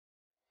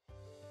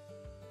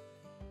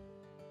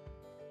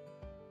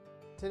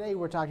Today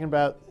we're talking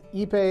about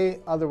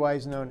IPE,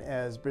 otherwise known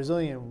as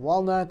Brazilian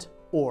walnut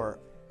or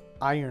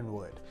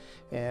ironwood.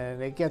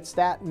 And it gets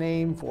that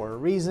name for a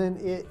reason.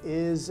 It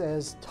is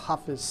as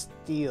tough as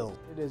steel.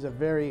 It is a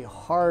very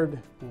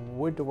hard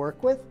wood to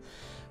work with,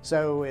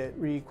 so it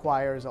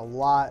requires a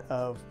lot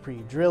of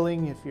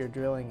pre-drilling if you're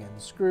drilling in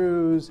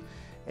screws,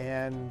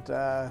 and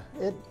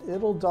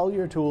it'll dull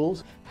your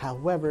tools.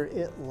 However,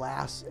 it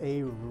lasts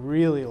a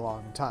really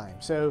long time.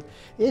 So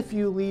if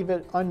you leave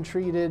it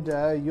untreated,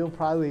 you'll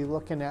probably be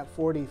looking at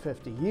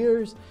 40-50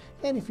 years,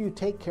 and if you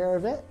take care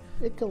of it,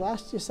 it could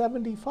last you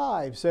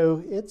 75.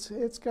 So it's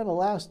going to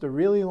last a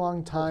really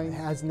long time. It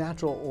has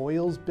natural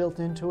oils built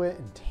into it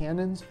and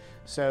tannins,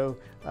 so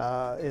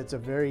it's a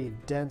very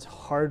dense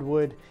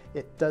hardwood.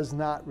 It does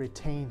not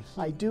retain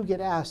heat. I do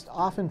get asked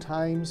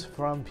oftentimes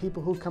from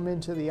people who come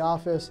into the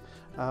office,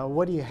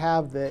 what do you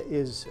have that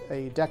is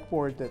a deck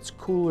board that's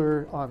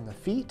cooler on the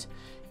feet?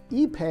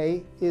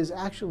 IPE is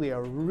actually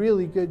a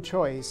really good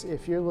choice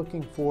if you're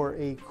looking for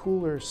a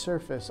cooler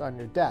surface on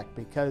your deck,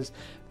 because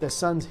the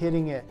sun's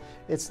hitting it,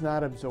 it's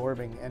not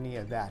absorbing any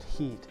of that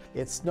heat.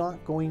 It's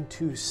not going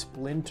to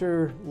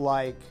splinter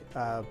like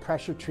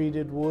pressure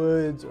treated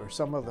woods or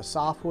some of the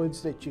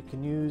softwoods that you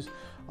can use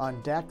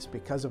on decks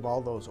because of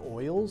all those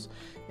oils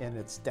and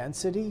its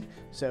density.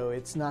 So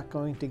it's not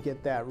going to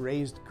get that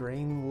raised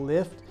grain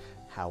lift.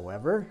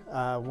 However,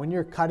 when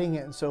you're cutting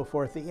it and so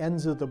forth, the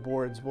ends of the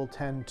boards will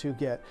tend to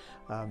get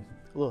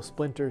little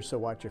splinters, so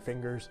watch your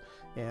fingers,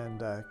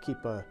 and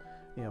keep a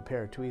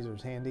pair of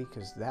tweezers handy,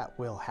 because that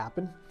will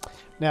happen.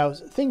 Now,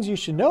 things you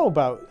should know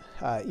about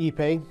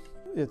IPE,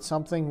 it's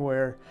something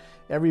where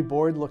every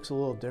board looks a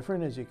little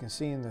different, as you can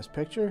see in this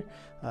picture.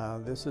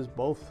 This is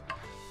both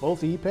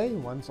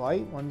IPE, one's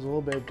light, one's a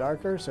little bit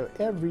darker, so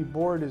every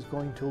board is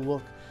going to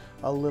look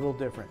a little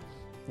different.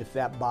 If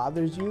that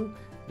bothers you,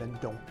 then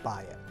don't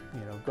buy it.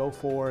 Go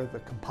for the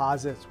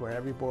composites where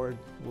every board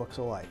looks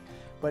alike.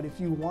 But if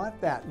you want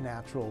that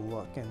natural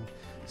look and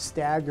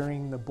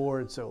staggering the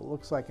board so it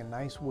looks like a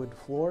nice wood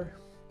floor,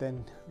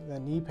 then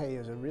IPE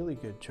is a really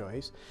good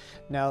choice.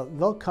 Now,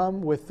 they'll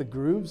come with the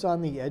grooves on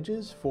the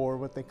edges for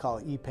what they call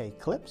IPE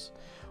clips,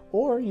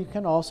 or you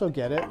can also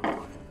get it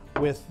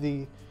with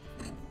the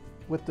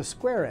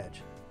square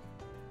edge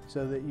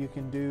so that you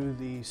can do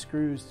the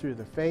screws through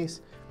the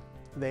face.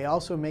 They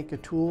also make a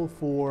tool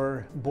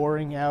for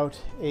boring out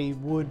a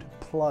wood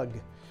plug,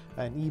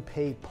 an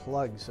IPE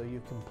plug, so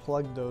you can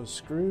plug those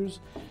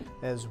screws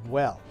as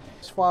well.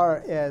 As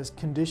far as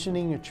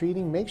conditioning or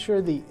treating, make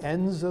sure the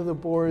ends of the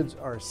boards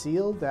are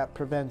sealed. That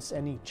prevents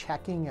any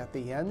checking at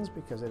the ends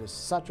because it is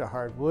such a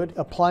hard wood.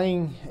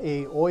 Applying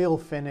a oil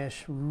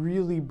finish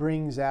really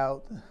brings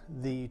out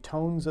the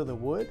tones of the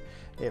wood.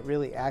 It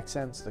really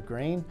accents the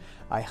grain.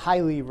 I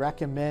highly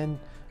recommend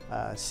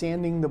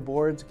sanding the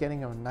boards,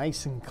 getting them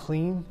nice and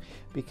clean,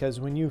 because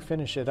when you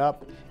finish it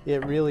up,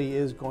 it really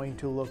is going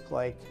to look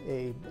like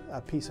a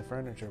piece of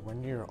furniture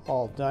when you're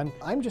all done.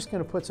 I'm just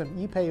going to put some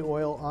IPE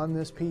oil on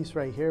this piece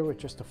right here with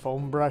just a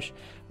foam brush,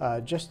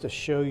 just to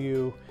show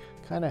you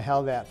kind of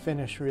how that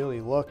finish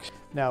really looks.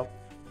 Now,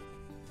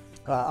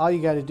 all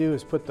you got to do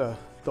is put the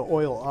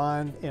oil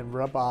on and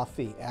rub off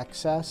the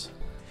excess.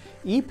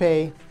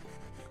 IPE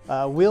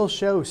will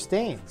show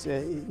stains.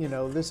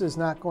 This is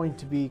not going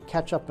to be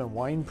ketchup and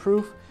wine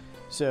proof.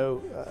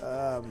 So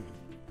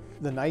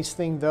the nice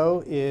thing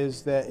though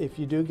is that if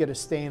you do get a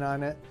stain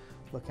on it,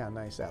 look how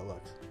nice that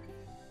looks.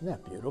 Isn't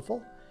that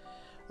beautiful?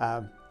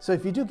 So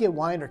if you do get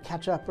wine or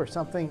ketchup or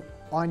something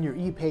on your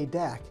IPE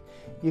deck,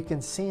 you can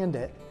sand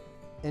it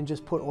and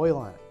just put oil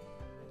on it.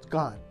 It's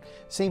gone.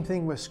 Same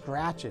thing with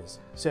scratches.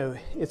 So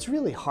it's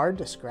really hard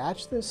to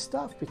scratch this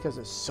stuff because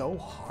it's so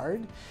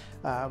hard.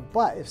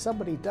 But if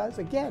somebody does,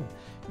 again,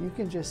 you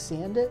can just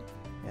sand it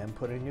and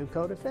put a new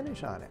coat of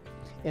finish on it.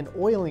 And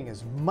oiling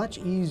is much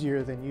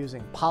easier than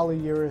using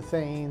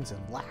polyurethanes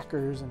and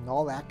lacquers and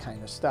all that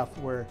kind of stuff,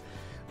 where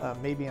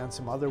maybe on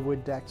some other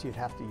wood decks you'd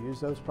have to use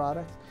those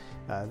products.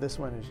 This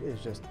one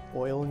is just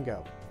oil and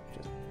go.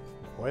 Just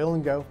oil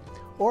and go.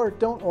 Or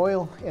don't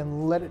oil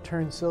and let it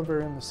turn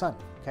silver in the sun,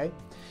 okay?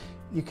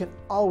 You can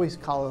always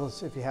call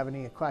us if you have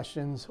any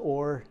questions,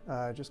 or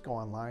just go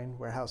online,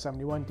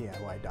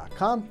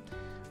 warehouse71diy.com.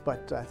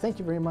 But thank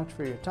you very much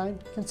for your time.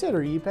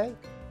 Consider IPE.